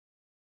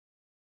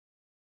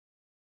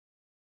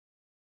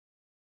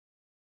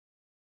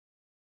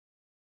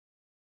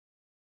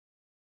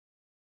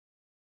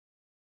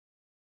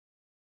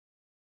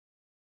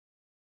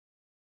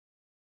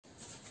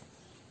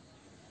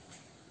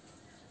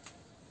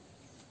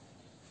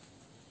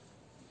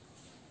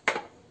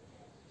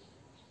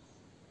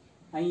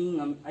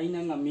aina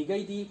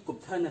ngamigai di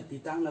kupthana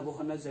titang na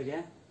bohana jage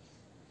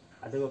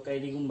adago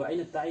kairigumba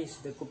aina tai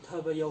sida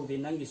kupthaba yaude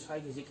nangi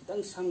swagi ji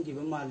kitang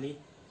samgiba mali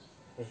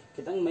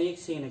kitang mayek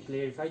sengna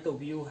clarify to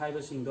view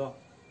haiba singdo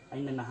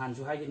aina nahan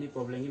ju haigini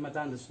problem gi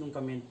matang da sudum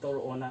comment tor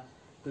ona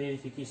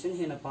clarification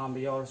hena pambe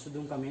yaur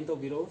sudum comment to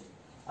biro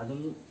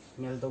adum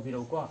mail to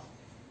biro ko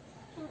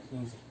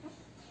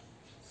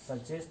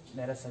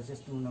let us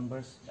suggest two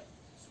numbers,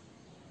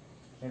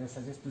 let us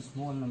suggest two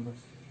small numbers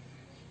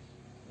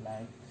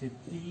like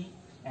 50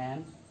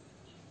 and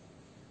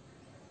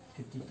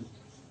 52.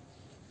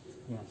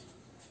 Yes.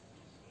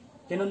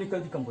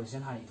 Canonical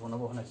decomposition hani thona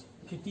bo hana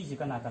 50 je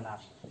kana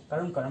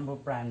karam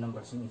prime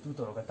numbers into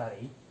to ga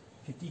tare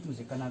 52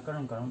 je kana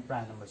karam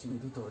prime numbers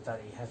into to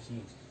tare have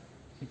seen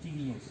 50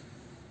 years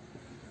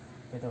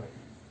better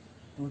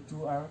 2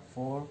 2 are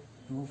 4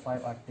 2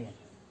 5 are 10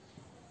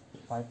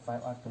 5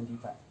 5 are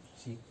 25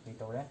 see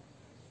better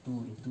 2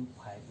 into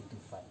 5 into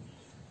 5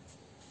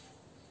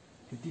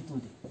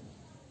 52 di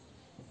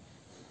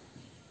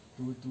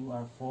 2 2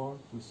 are 4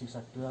 2 6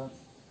 are 12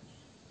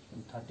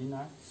 and 13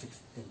 are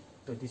 16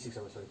 26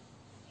 sorry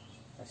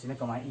asina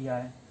kamai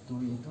iya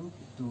 2 into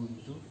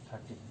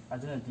 13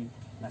 adunati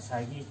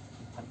nasagi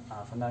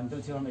fundamental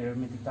theorem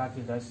arithmetic ta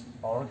ki das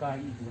power ka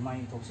idumai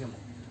thoksem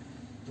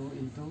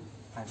 2 into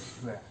 5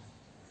 square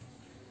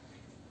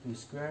 2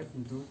 square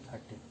into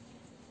 13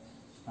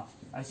 now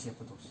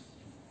ICF of those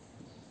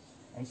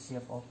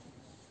ICF of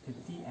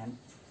 50 and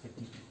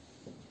 52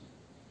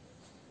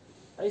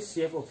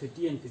 ICF of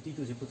 50 and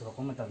 52 je putra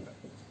ko matanda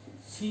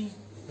si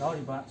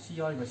yauriba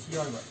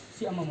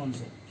si amamam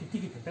se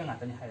 50 ki factor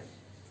ngata ni hai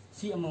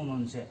si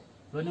amamam se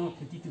loina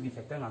 52 ki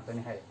factor ngata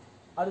ni hai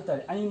adu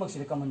tare ani mak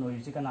se common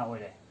oi je kana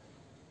oire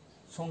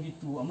songi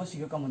 2 ama si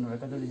ga common oi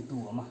ka dali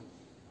 2 ama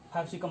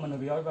 5 si common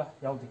oi yauriba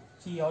yaude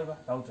si yauriba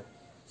yaude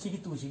si ki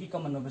 2 si ki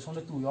common oi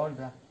sonda 2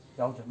 yauriba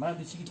yaude mana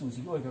di si ki 2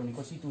 si oi ga ni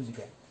ko si 2 si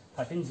ke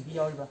 13 si ki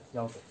yauriba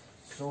yaude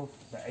so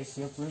the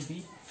ICF will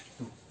be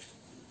 2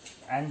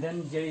 and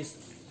then there is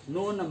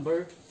no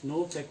number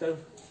no factor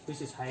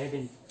which is higher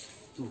than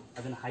 2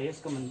 and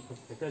highest common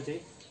factor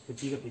is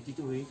 50 ga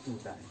 52 is 2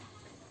 time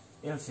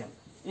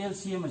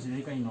LCM is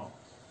like no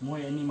more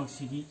any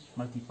maxigi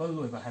multiple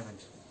over heaven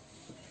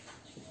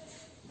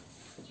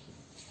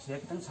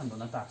second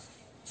sandona tax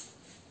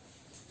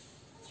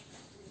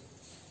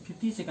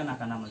 50 second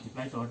akana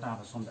multiply to ta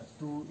from that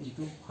 2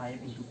 into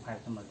 5 into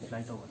 5 to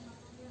multiply to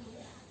 1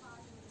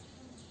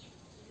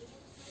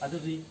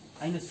 adudi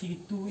aina see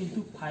 2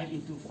 into 5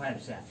 into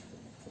 5 say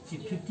see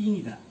 50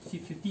 ni da see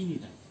 50 ni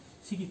da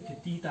see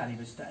 50 tari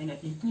basta aina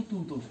into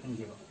 2 to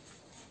sangeba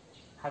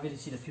have it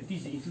see the 50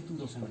 is into 2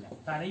 to sangela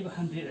tari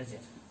 100 as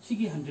see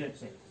 100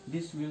 say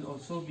this will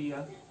also be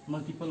a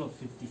multiple of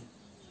 50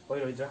 oi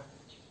roidra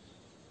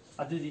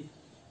adudi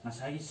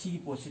nasagi see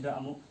posida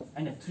amu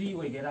aina 3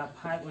 oigera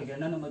 5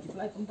 oigera na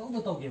multiply pum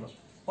to geba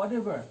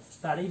whatever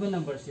tari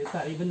number say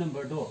tari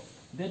number do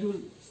that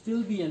will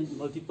still be a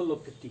multiple of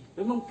 50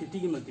 remember 50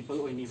 ki multiple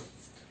oini ba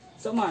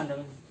samana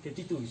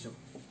 52 iso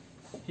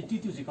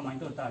 52 is combined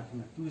to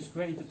 2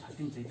 square into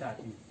 13 is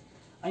 13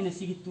 aina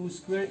see 2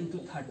 square into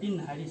 13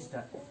 haris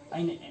da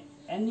aina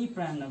any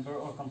prime number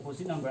or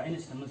composite number aina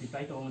se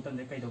multiply to matam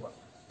de kai do ba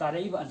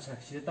taraiba answer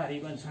si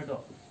taraiba answer do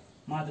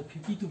ma the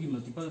 52 ki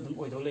multiple dum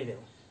oi do le de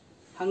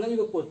hangai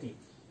ba poti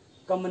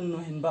common no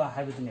hinba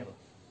haiba du ne ba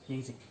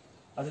yengsi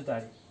adu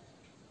tari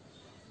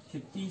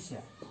 50 se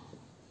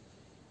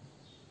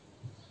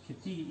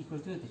 50 equal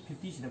to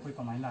 50 se da koi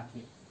combine la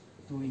ki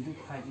 2 into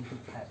 5 into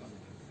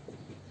 5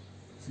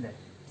 sile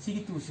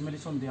sigi 2 simali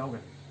som de yaw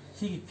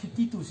sigi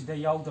 52 sida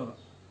yaw da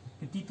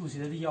 52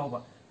 sida di yaw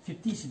ba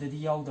 50 sida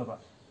di yaw da ba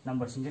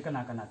number singe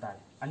kana kana ta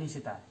ani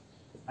se ta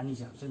ani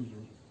se hapsan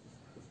biu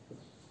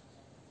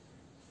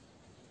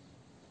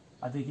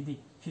adegi di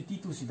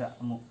 52 sida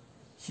amu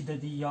sida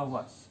di yaw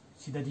ba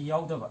sida di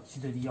yaw da ba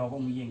sida di yaw ba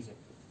mu yeng se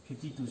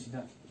 52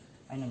 sida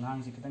aina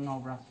ngang se kitang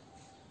ngawbra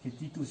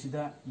 52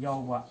 sida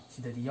yaw ba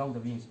sida di yaw da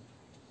bi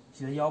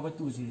sida yaw ba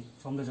 2 si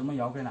som da jama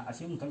yaw kana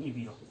asim tang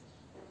ibiro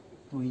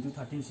 2 into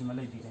 13 sima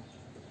lai bire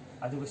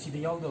aduga sida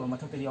yawda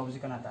mathak tari yawji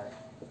kana tare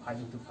 5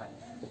 into 5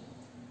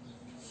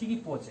 sigi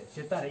pot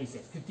se tare ise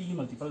 50 ki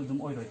multiple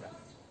dum oi roida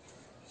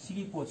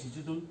sigi pot si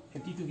ju dum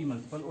 52 ki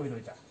multiple oi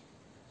roida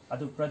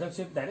adu product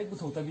se direct bu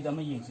thota bi da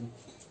ma yeng sin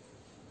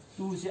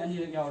 2 se ani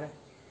rak yawre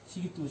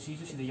sigi 2 si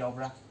ju sida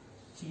yawbra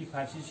sigi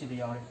 5 si sida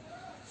yawre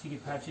sigi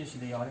 5 si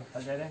sida yawre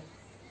ajare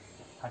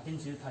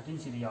 13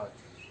 sida yawre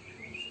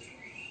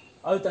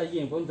all the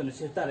young one to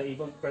set that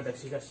even product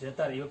set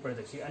that even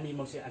product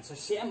animals answer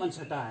same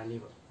answer that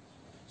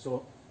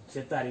so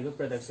set that even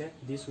product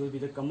this will be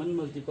the common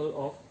multiple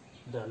of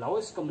the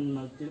lowest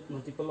common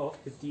multiple of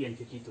 50 and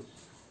 52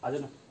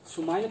 adana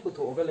sumai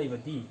putho oga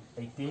leibadi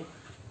aite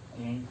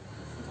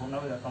thona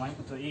da kamai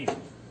putho e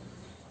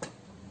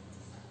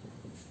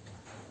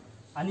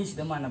ani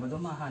sida mana bado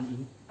ma han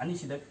in ani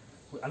sida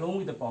along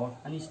with the power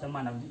ani sida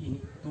mana in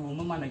tu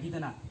ma mana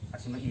gidana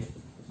asima e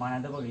mana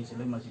da bagi se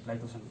multiply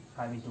to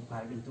 5 into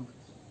 5 into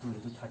 2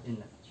 into 13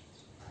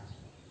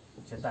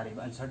 set that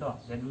answer do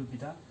that will be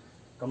the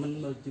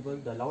common multiple,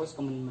 the lowest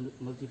common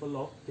multiple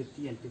of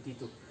 50 and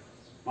 52.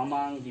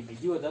 Mamang the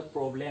video the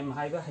problem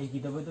haiba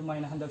haigidaba the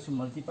mine handak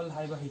multiple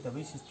haiba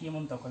hitabi system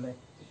on tokole.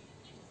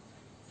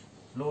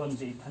 Loan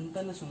the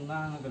Tantana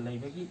Sunga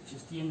Galabagi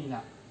system in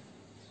a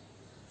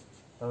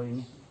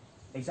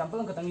example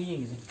of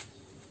Katangi is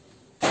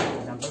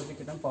example of the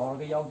Kitan Power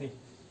Yaudi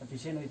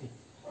efficiency.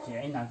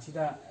 Jane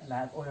Naxida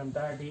lab or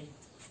dirty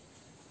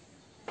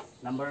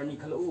number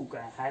Nicol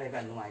Uka higher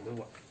than my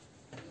door.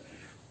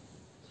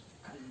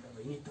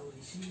 We need to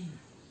see.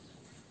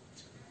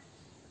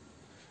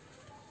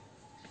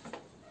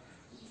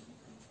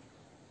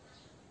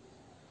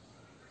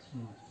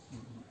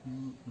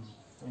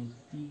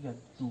 Twenty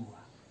two.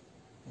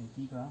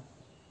 20 ka.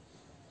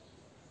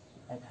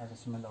 I have a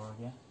similar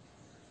again.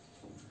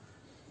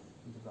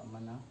 Juga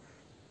mana?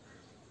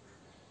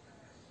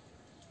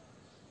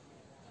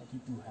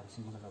 32 have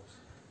similar laws.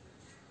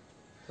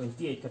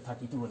 28 ka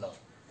 32 law.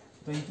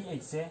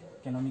 28 say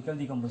canonical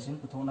decomposition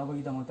puthona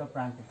bagi damota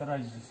prime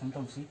factorization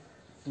tausi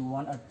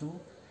 21 are 2,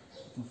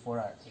 24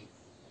 are 8,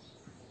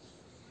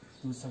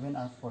 27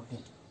 are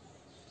 14,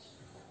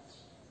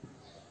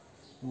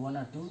 21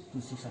 are 2,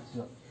 26 are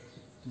 12,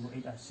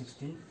 28 are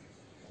 16,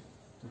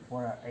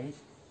 24 are 8,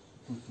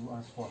 22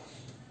 are 4.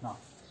 Now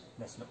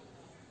let's look.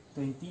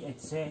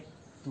 28 say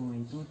 2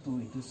 into 2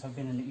 into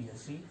 7 and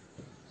ELC.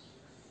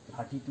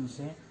 32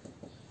 say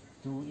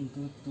 2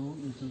 into 2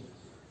 into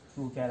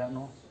 2 kaya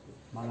no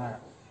mga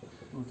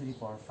 2 to the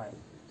power 5.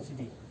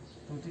 CD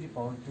 2 to the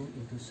power 2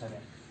 into 7.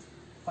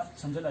 But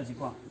samjal aji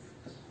ko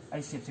ai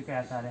sep se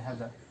kaya tare have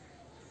the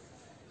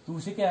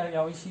 2 se kaya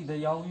yaw isi the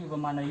yaw yu ba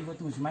mana yu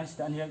 2 se mai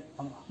sta ani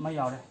ma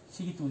yaw re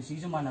si 2 si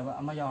ju mana ba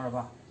ama yaw ra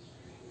ba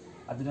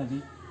aduna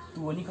di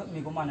 2 ani khak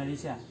ni ko mana ri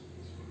se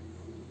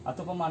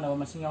atopa mana ba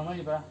masing yaw na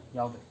ri ba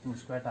yaw 2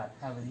 square tare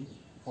have the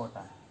 4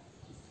 tare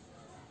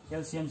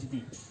LCM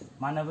city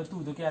mana ba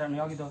 2 do kaya ra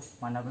yaw gi do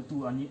mana ba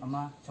 2 ani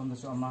ama somda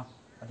su ama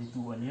adi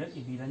 2 ani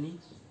ibirani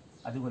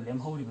aduga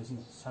lem hori ba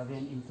 7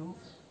 into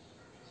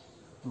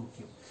 2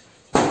 cube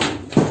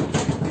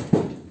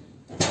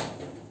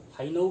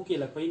Haino ke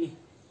lakpai ni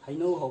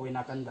Haino hawe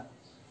nakanda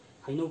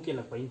Haino ke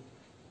lakpai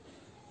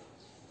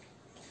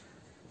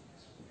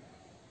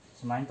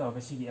sumain to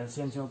ba sigi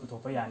LCM jo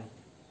puthokpa yani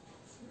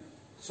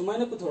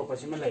sumaina puthokpa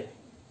sima lai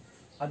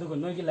aduga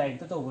noi gi lai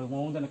ta to bo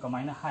mong dana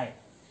kamaina hai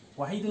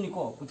wahai du ni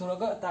ko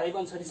puthoraga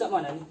taiban sari sa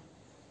manani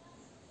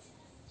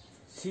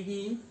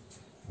sigi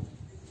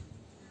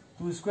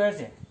 2 square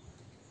je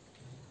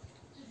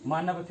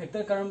Manaba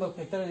factor karamba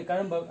P1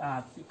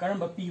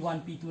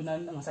 P2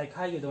 nan ngasai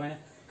khai do na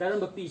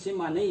karamba P se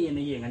mane ye na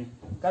yengan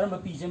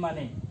karamba P se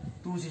mane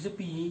 2 se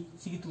P ni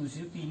sigi 2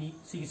 se P ni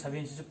sigi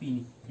 7 se P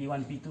ni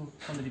P1 P2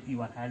 sondri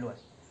P1 ha lo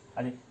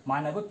ade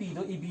manaba P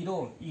do EB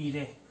do E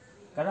re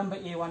karamba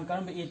A1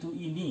 karamba A2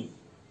 E ni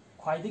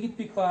khwai de gi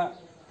pikpa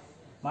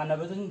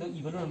manaba do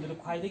E balo ram do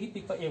khwai de gi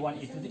pikpa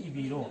A1 A2 do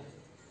EB ro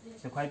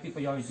se khwai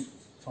pikpa yaw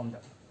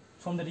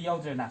somda ri yaw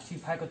dre na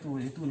si 5 ka 2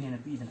 re 2 ne na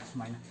P dan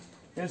smaina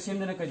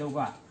LCM na kai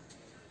doga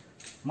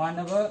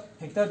manaba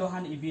factor do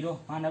han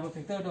ibiro manaba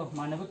factor do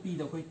manaba p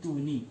do koi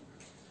 2 ni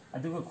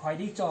aduga khwai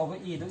di chawba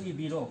e do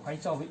ibiro khwai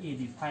chawba e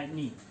di 5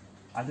 ni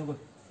aduga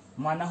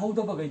mana ho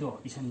do bagai do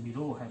isan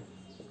biro hai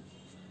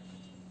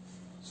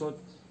so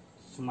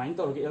sumain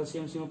to ge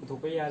LCM sima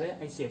puthokpa yare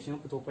I save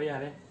sima puthokpa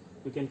yare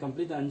you can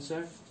complete the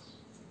answer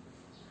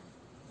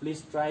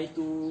please try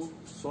to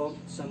solve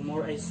some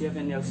more ICF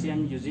and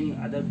LCM using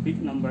other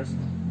big numbers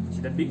so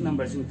the big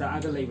numbers in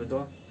ta aga leiba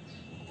do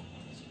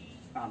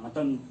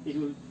it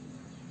will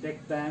take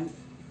time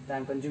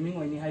consuming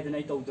when you have the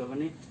night out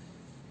of it.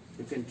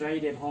 You can try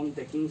it at home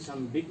taking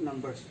some big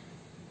numbers.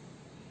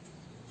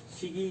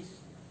 Sigi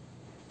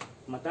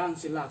matang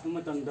sila kung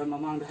matang da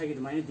mamang da hagi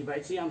da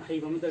divide si am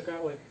haiba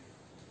madaka oy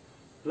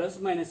plus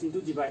minus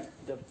into divide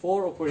the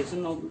 4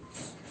 operation of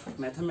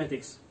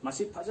mathematics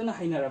masi phajana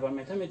hainaraba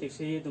mathematics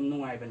se dum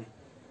nungai bane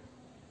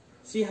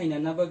si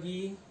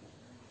hainanabagi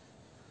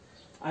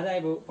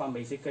adaibo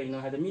pambai se kaino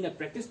hada mina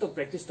practice to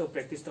practice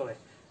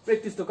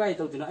to kai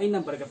to dina ai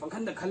number ka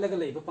pangkhan da khalaga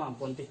leiba pam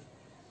ponte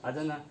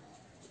adana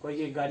koi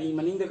ge gari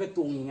maning da ka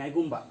tungi ngai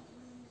gumba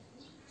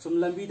sum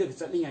lambi da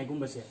chatli ngai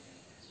gumba se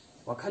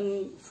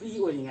wakhan free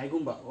oi ngai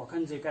gumba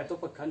wakhan je ka to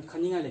pa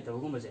khaninga le ta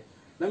gumba se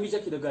lambi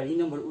chakhi da gari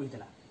number ui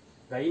dana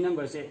gari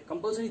number se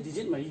compulsory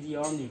digit mari di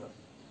yaw ni ba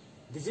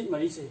digit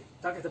mari se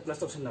ta ka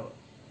plus option na ba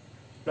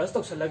plus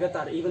option laga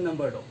tar even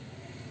number do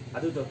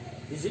adu do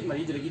digit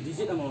mari de gi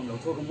digit amount lo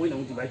thok moi na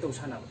divide to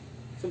sana ba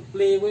sum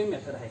play way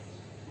method hai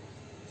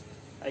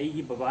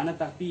आई बाबाना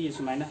ताकपी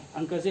सुमाइना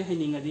अंक से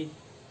हैनिंगदी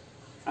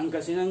अंक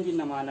से नंगी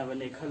नमाना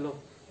बने खलो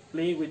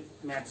play with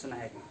maths ना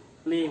है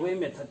play way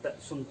method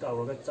सुम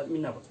तौरगा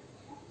चटमिनब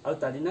अ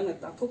तादि नंग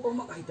ताथोपम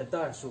हाइता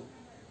तारसु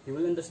you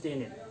will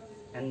understand it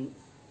and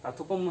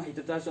ताथोपम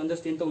हाइता तारसु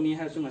understand तौनी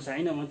है सुंग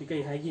साइना मति कै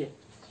हाइगे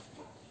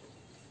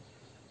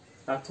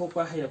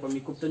ताथोपा HEPA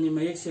मिकुप्तनी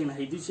मयेक Seng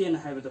हाइदु Sen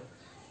हाइबदो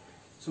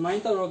सुमाइन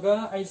तौरगा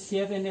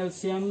ICF and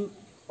LCM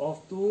of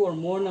 2 or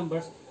more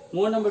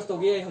numbers तो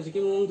गे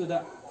हजिके मोंग दुदा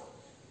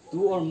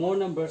 2 or more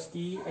numbers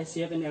की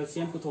ICF and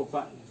LCM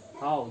पुथोपा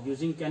How?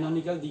 Using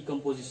canonical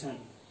decomposition.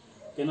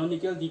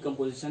 Canonical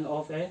decomposition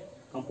of a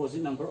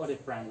composite number or a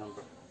prime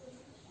number.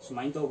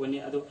 Sumain to bani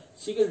ado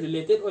siga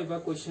related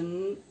oiba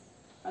question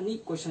ani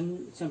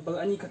question sample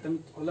ani khatang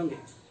holamge.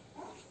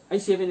 I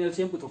 7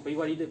 LCM puthok pai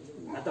wari de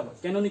nataba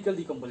canonical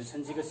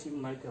decomposition siga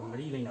simar ka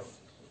mari leina.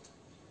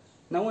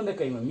 Nawanda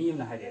kai ma mi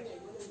na hare.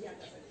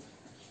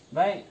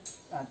 By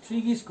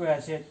 3 gi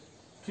square set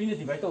 3 na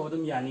divide to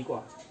odum yani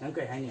ko nang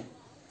kai haine.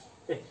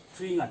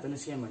 3 ngata na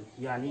seman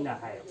yani na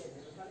hayo.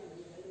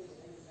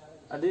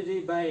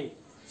 Adedi by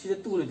sida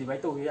 2 na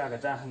divide to ya ga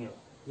ta hangyo.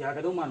 Ya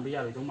ga do man ba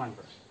ya do man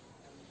ba.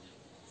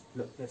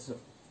 Look, let's look.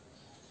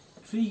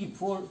 3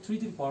 to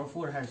the power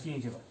 4 has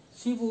changed.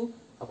 Sibu,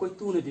 a quite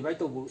 2 na divide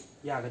to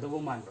Yaga the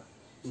woman.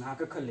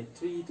 Naka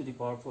 3 to the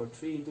power 4,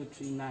 3 into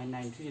 3, 9,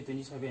 9, 3,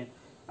 27,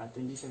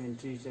 27,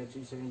 3,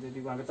 3, 7,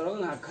 31. The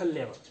Taranga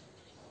level.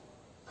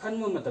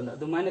 Kanmatan,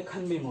 the minor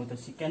can be more the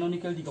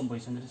canonical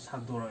decomposition that is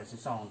Hagdora as a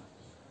sound.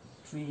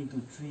 3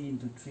 into 3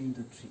 into 3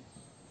 into 3.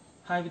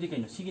 High with the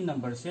kind of second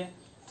number say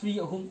 3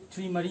 of whom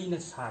 3 marine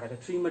is hard,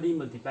 3 marine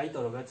multiplied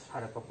or that's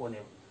hard upon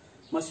it.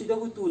 Masida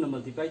 2 na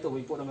multiply to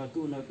with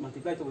 2 na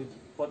multiply to with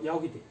what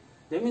yawiti.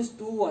 That means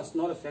 2 was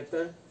not a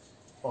factor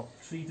of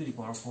 3 to the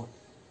power 4.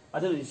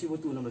 Other than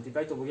 2 na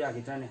multiply to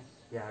yagitane.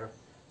 Yeah.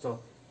 So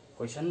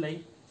question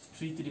like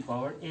 3 to the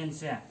power n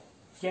say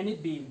can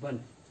it be even?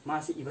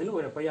 Masi even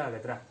or a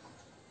payagatra?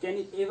 Can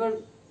it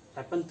ever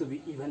happen to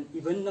be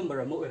even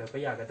number or a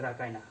payagatra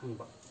kind of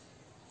humba?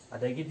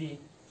 Adagidi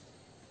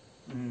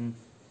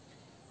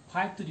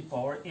 5 to the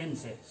power n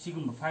say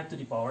sigma 5 to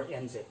the power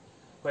n say.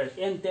 Where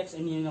n takes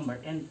any number,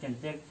 n can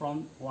take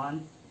from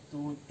 1,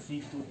 2,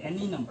 3 to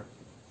any number.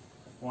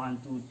 1,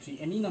 2, 3,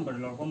 any number.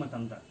 3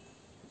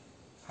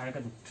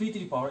 to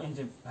the power n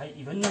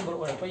even number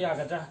or a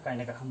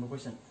kind of a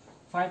question.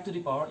 5 to the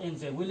power n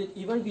will it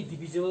ever be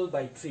divisible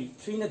by 3?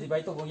 3 na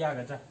divide to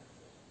yagata.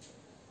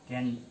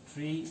 Can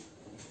 3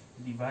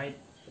 divide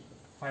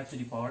 5 to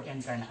the power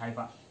n kind of high?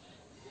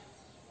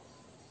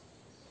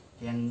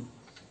 Can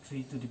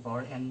 3 to the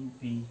power n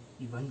be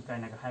even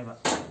kind of high?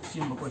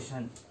 Simple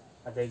question.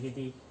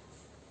 Adagidi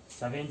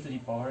 7 to the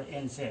power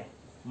n say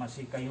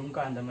masi kayum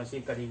kanda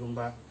masi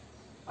karigumba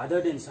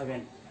other than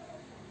 7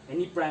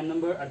 any prime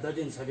number other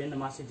than 7 na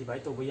masi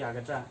divide to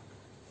yagatra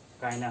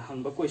kaina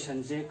hangba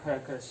question je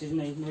khara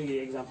siznai noi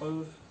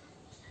example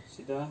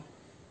sida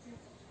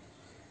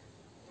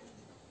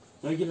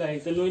noi gi lai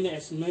te noi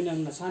na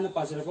nasana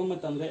pasara ko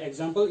matam da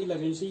example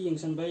 11 si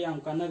yingsan ba yam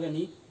kana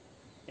gani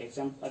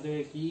example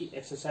adu ki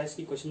exercise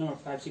ki question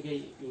number 5 si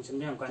ge yingsan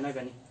ba yam kana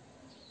gani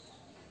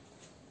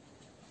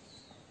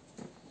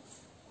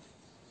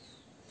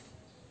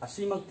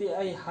Asimakti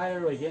ay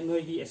higher again, no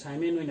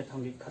assignment no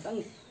natangi.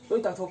 Katang loy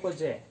tatok pa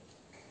je.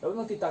 Loy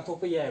makti tatok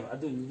pa yay.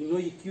 Adu no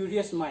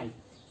curious mind,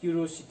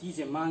 curiosity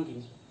je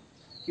manging,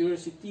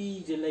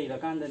 curiosity je lay la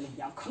kanda ni.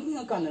 Yang kanging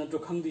ang kanda na to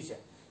kang di siya.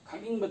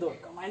 Kanging ba to?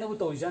 Kamay na ba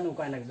to? Diyan o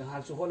kaya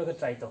nagdahal so holo ka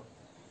try to.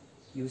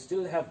 You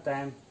still have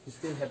time. You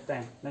still have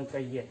time. Nang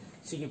kaya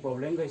sige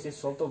problem guys is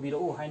solve to biro.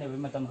 Oh hay na ba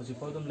matam hosi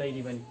po dum lay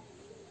di ba ni.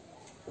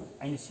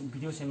 Ay na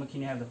video siya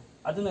makini halo.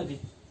 Adu na di.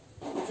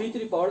 3 to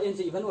the power n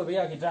se even over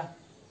ya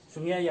kita.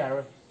 Sungya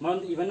yaro,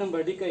 man even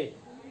number di kay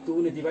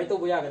 2 na divide to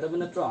yagadaba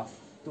na tro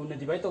 2 na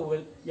divide to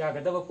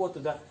yagadaba po to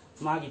da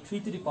magi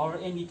 3 to the power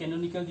n gi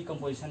canonical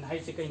decomposition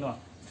hay se kay no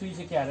 3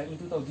 se kaya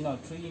into to dino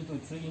 3 into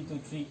 3 into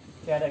 3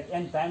 kaya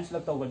n times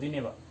lag to ga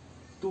dineba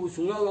 2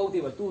 sungya gaw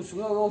diba 2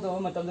 sungya gaw da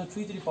matam da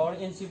 3 to the power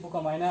n si bu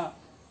kamay na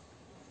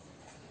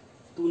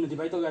 2 na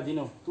divide to ga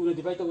dino 2 na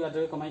divide to ga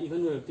da kamay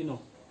even wer dino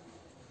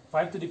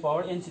 5 to the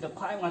power n si da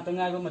 5 ngata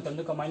ngai ba matam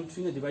da kamay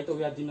 3 na divide to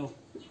ga dino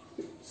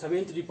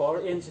 7 to the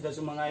power n sida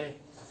sumangai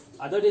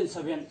other than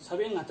 7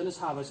 ngata na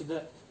saba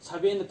sida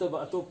 7 na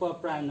taba atopa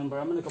prime number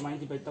amana kamay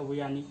divide to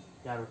yani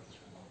yaro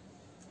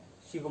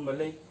sigumba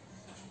lay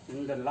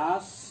in the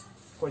last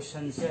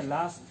question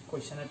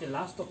at the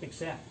last topic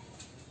say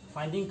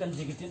finding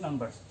consecutive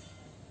numbers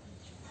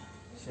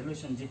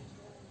solution ji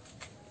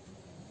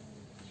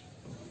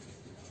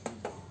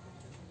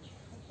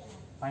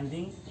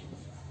finding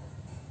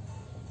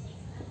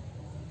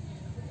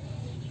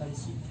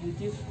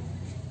consecutive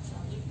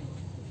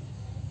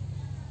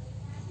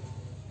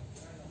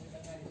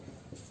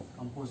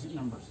composite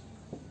numbers.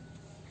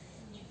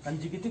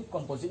 Consecutive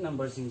composite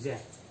numbers in there.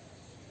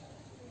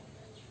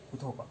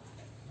 Utopa.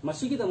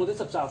 Masiki the mother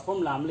subsa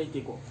formula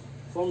amlete ko.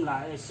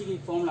 Formula sigi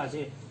formula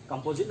je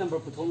composite number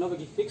puthona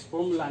ki fixed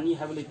formula ni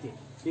hability.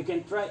 You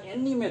can try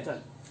any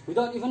method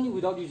without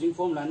using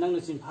formula nang na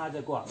simpa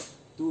da ko.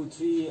 2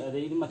 3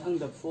 ade mathang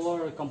the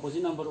 4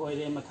 composite number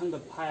oire mathang the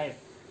 5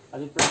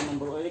 ade prime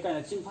number oire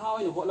kind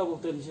simpa oine hotla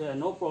bokten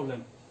no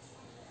problem.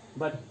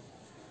 But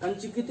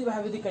consecutive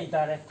habiti kai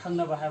tare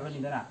thangna ba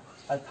habani dana.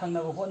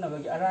 Thangna ba hotna ba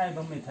arai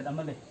ba method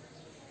amale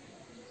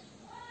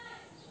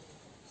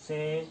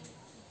say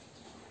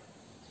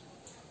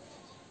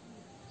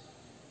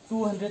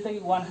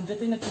 200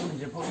 100 na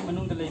 200 phoki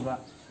manung da leiba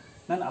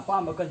nan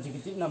apa ba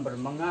consecutive number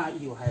manga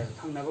iu hai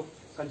thangna ba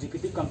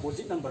consecutive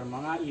composite number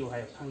manga iu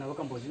hai thangna ba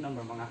composite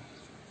number manga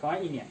ka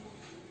ini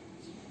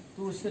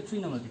 2 sida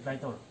 3 na multiply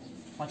tawr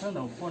mathang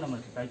da 4 na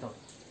multiply tawr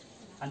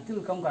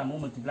until kam ga mo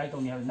multiply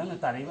tawni ha nang na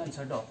tare ba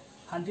answer do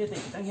 100 te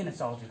kitang hena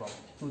chaw ji ba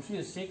 2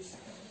 3 6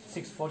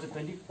 6 4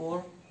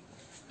 24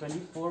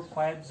 24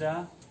 5 ja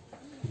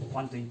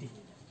 120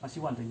 masi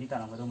 120 ta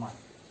na do ma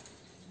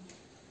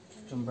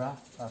chumbra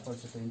 4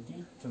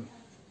 20 chum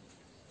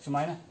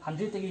sumaina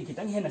 100 te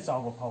kitang hena chaw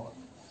ba phaw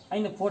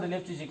aina 4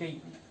 left ji kai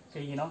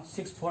you know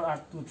 6 4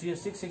 are 2 3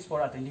 6 6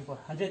 4 are 24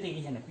 100 te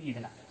hena pi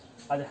dana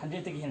ada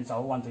 100 te hena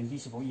chaw 120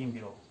 si bo yeng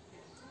biro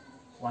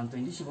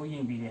 120 si bo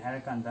yeng bi le har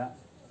kan da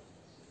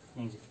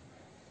yeng ji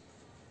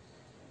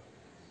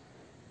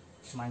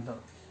sumain to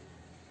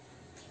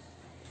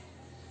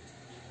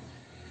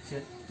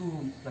set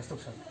 2 plus to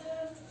sal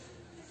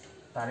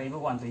tare ba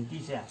 120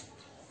 se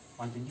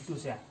 122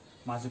 se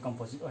ma su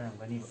composite oram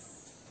bani ba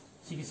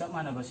sigi sab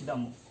mana ba sida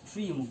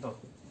 3 mu to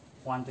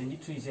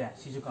 123 se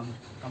si su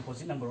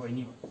composite number oi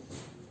ni ba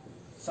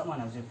sab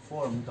mana je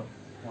 4 mu to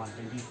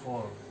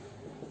 124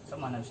 sab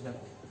mana sida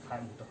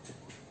 5 mu to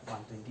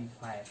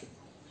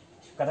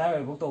 125 kada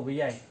ba bu to bi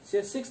yai se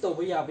 6 to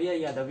bi ya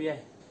ya da bi yai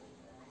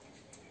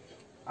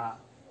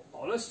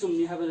always sum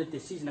ni have a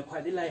si na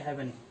khwai dai lai have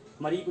ni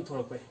mari ku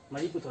thorok pe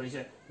mari ku thori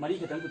se mari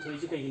khatang ku thori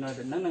se kai no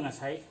da nang nang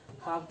sai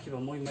half ki ba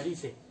moi mari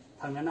se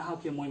thangna na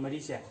half ki moi mari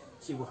se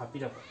si bu happy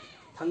da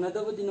thangna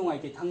da ba di no ngai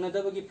ke thangna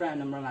da ba gi prime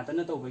number nga ta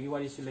na to ba gi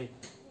wari si lai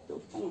to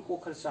pong ko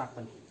khar sa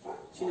pa ni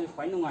si ne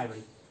fai no ngai ba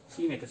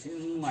si me ka si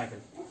no ngai ba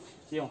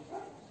si yo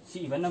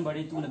si even number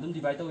ri 2 na dum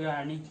divide to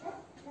ya ni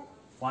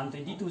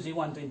 122 se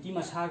 120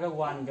 ma sa ga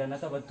 1 ga na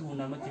ta ba 2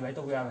 na ma divide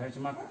to ya ha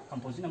ma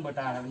composite number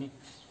ta ra ni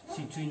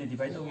si 3 na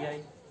divide to ya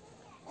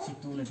si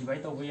 2 na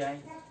divide to ya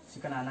si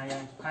kana na ya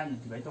 5 na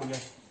divide to ya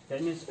that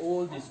means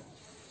all these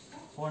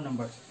four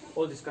numbers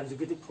all these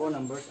consecutive four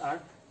numbers are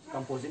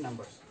composite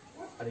numbers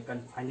are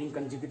finding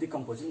consecutive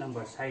composite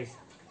numbers size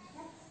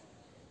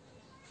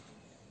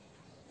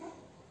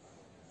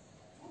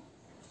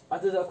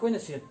adda akoina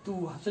se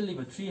 2 hapsali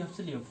ba 3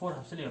 hapsali ba 4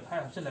 hapsali ba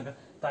 5 hapsali ga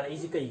tara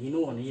easy kai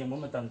hino ne yem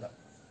ma tam da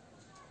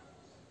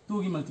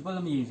 2 gi multiple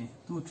am yi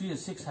 2 3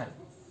 6 hai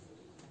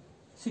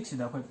 6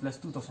 da koi plus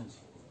 2000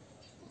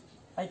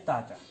 ai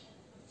ta ta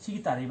si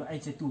gi tare ba ai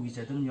che 2 gi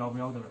che dum yaw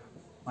yaw da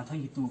ma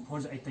thang gi 2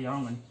 4 ai ta yaw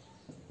ngani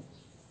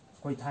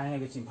koi thai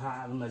ga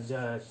chimpha ma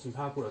ja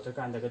chimpha ku ro ta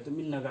kan da ga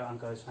tumin na ga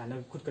angka sana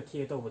khut ka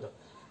thie to bo do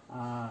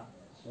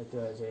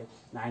the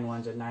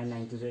 91 ja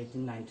 992 ja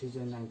 1893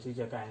 ja 93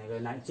 ja kai ga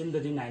 9 chin da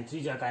di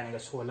 93 ja kai ga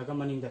so la ga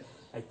maning da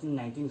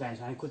 1819 kai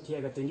sana khut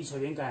thie ga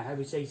 27 kai ha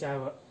bi sei cha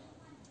ba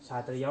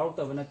sa ta yaw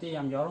ta ba na te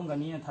yam yaw rom ga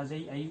ni na tha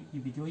jai ai i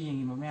video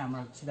yengi ma me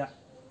amar sida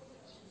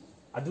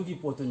adu gi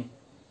potu ni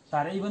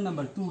tare even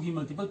number 2 gi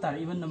multiple tare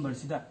even number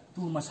sida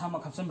 2 masa ma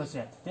khapsan ba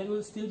se that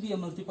will still be a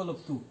multiple of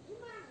 2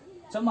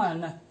 chama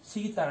na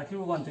si gi tara ki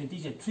 120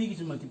 je 3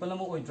 gi multiple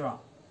mo oi draw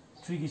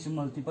 3 gi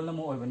multiple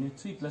mo oi ba ni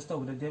 3 plus to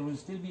the there will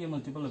still be a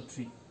multiple of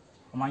 3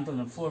 amount to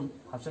 4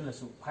 hapsan la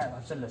su 5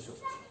 hapsan la su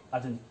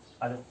adun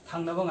ad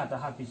thang na ba nga ta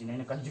happy ji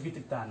ne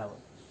conjugative ta na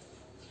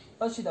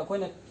ba asida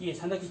koina ki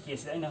sanda ki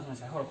case da ina sang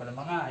sa hor ka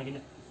manga ai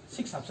gi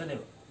 6 hapsan le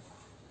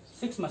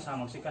 6 masa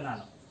ma se kana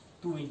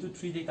 2 into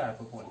 3 de tara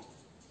ko ko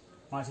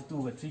ma se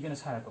 2 ga 3 ga na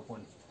sara ko ko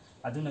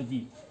aduna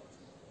di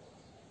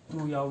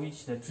 2 yawi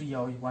sida 3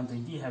 yawi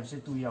 120 have se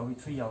 2 yawi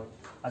 3 yawi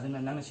aduna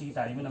nang si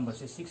tari me number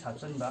se 6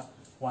 hapsan ba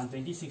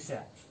 126 se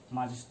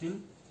ma still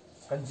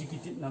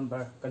consecutive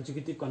number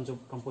consecutive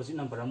composite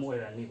number amo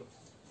era ni ba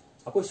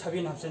ako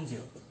 7 hapsan 0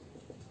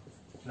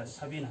 plus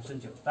 7 hapsan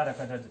 0 tara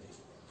ka da de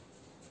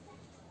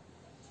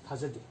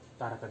hazade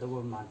tara ka da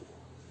go ma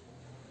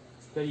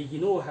kari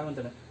gino ha man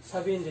da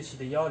 7 je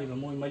sida yawi ba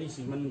moi mari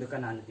si man da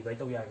kana ni divide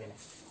to ya ge ne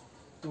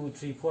 2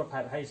 3 4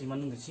 5 hai si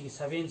manung si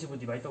 7 si bu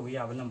divide to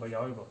ya ba number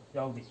yawi ba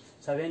yawi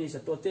 7 is a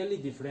totally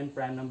different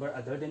prime number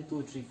other than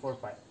 2 3 4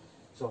 5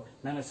 so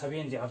nang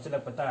 7 je hapsala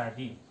pata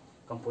di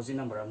composite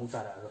number amu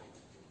tara ro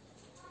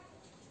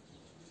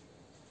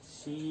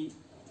si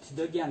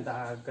sida gyan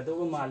ta kado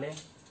male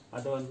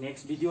ado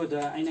next video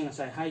da aina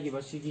ngasai hai gi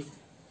ba si gi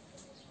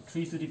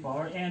 3 to the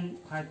power n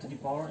 5 to the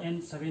power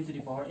n 7 to the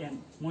power n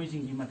moi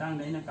jing gi matang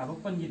da aina ka ba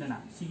pan gi dana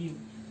si gi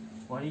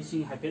wari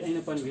sing hyper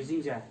aina pan gi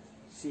jing ja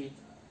si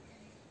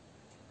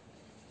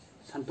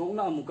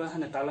santokna amuka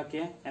hana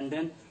talake and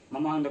then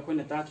mamang da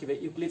koina ta ki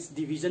Euclid's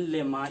division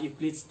lemma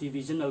Euclid's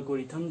division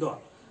algorithm do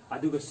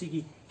aduga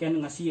sigi ken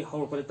ngasi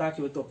hor pa ta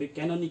ki topic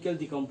canonical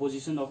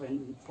decomposition of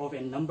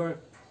a number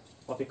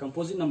of a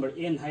composite number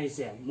n hai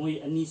se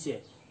moi ani se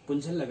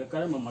punjal laga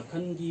karma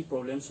makhan gi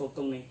problem solve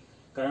tong nei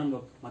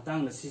karma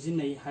matang na season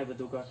nei hai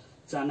baduga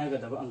chana ga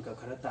da angka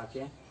khara ta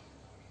ke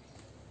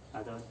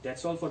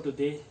that's all for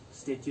today.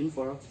 Stay tuned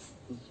for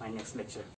my next lecture.